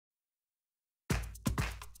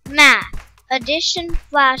Math, addition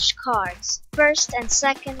flashcards, 1st and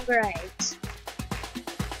 2nd grades.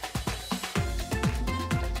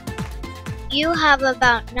 You have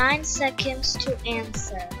about 9 seconds to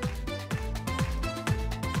answer.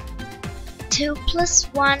 2 plus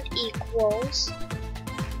 1 equals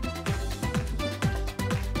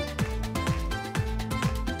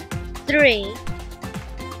 3.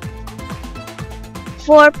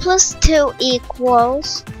 4 plus 2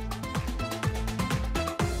 equals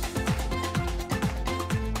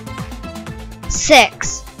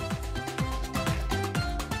 6.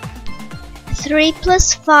 3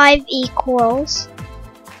 plus 5 equals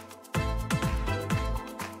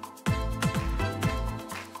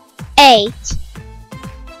 8.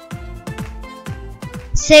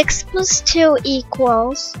 6 plus 2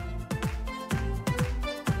 equals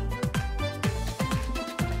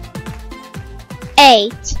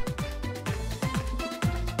 8.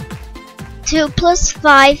 2 plus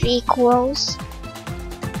 5 equals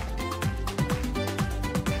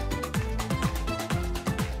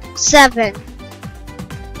 7.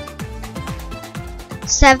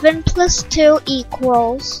 7 plus 2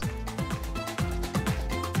 equals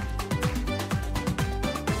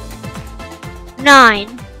 9.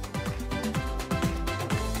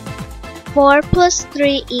 4 plus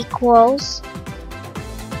 3 equals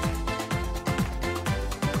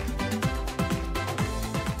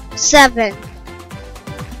 7.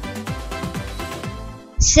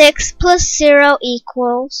 6 plus 0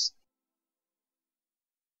 equals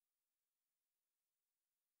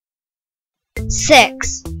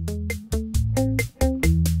 6.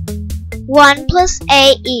 1 plus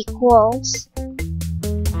a equals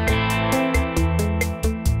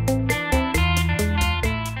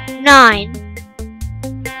 9.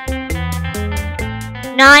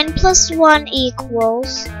 9 plus 1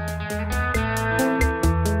 equals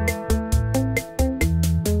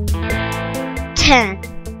 10.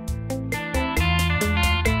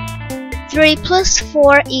 3 plus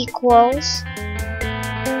 4 equals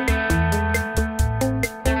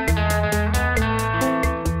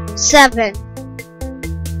 7.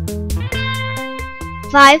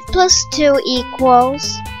 5 plus 2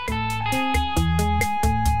 equals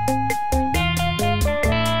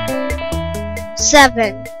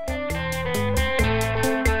 7.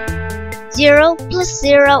 0 plus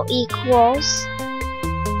 0 equals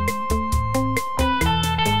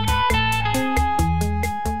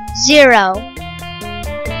 0.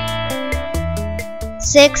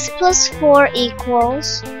 6 plus 4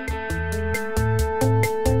 equals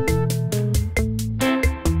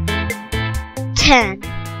 10.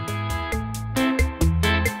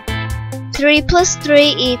 3 plus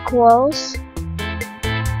 3 equals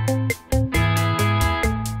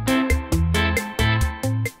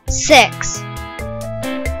 6.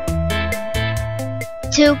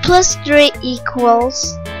 2 plus 3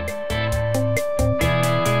 equals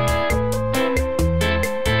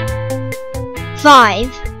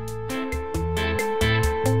 5.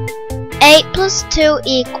 8 plus 2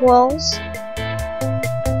 equals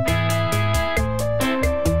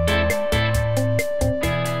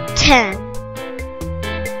 10.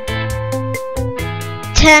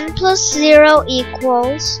 10 plus 0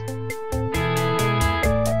 equals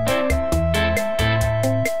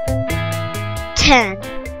 10.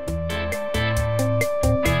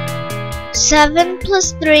 7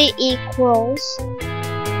 plus 3 equals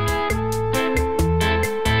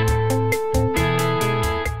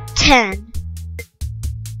 10.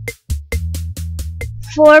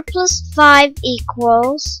 4 plus 5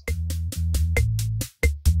 equals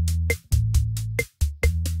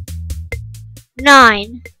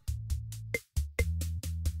 9.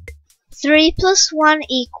 3 plus 1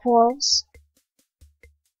 equals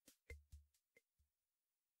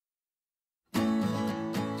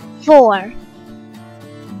 4.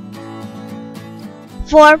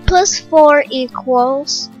 4 plus 4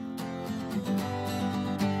 equals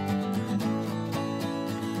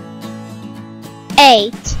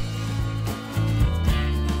 8.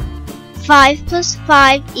 5 plus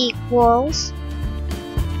 5 equals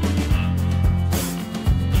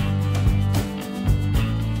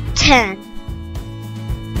 10.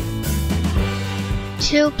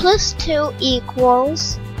 2 plus 2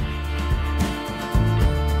 equals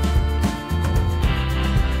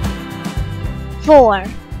 4.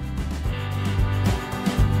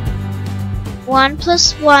 1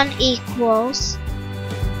 plus 1 equals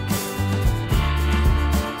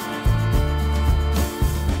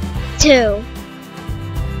 2.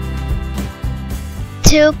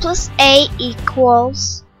 2 plus a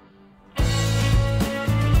equals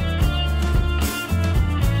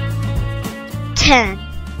 10.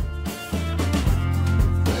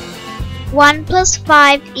 1 plus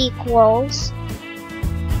 5 equals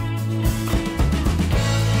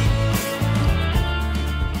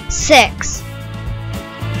 6.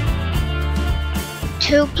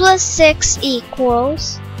 2 plus 6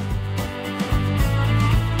 equals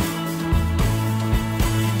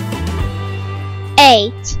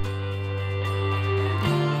 8.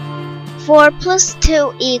 4 plus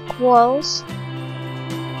 2 equals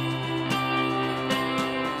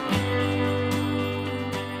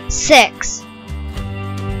 6.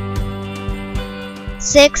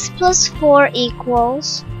 6 plus 4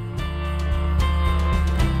 equals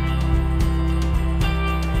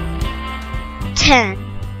 10.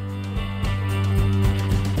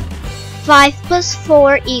 5 plus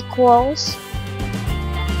 4 equals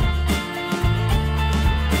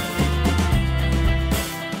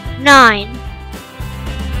 9.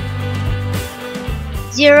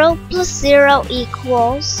 0 plus 0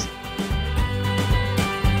 equals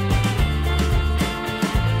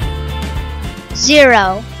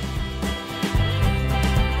 0.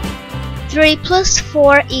 3 plus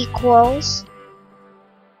 4 equals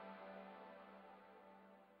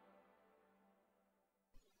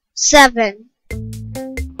 7.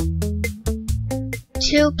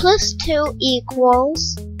 2 plus 2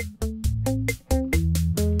 equals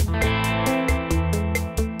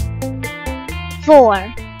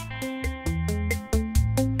 4.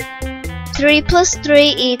 3 plus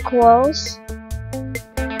 3 equals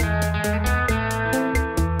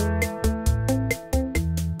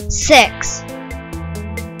 6.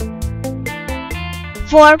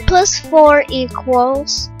 4 plus 4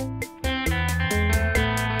 equals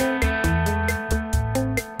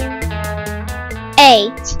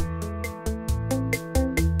 8.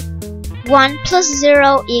 1 plus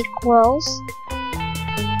 0 equals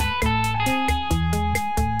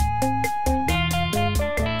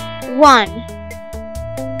 1.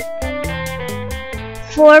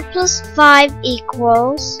 4 plus 5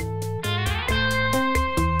 equals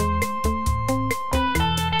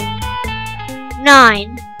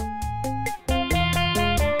 9.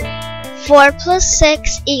 4 plus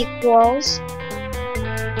 6 equals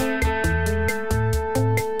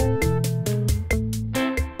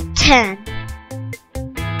 10.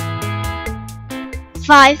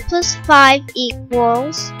 5 plus 5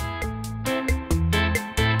 equals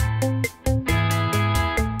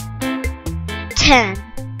 10.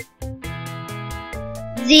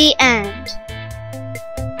 The end.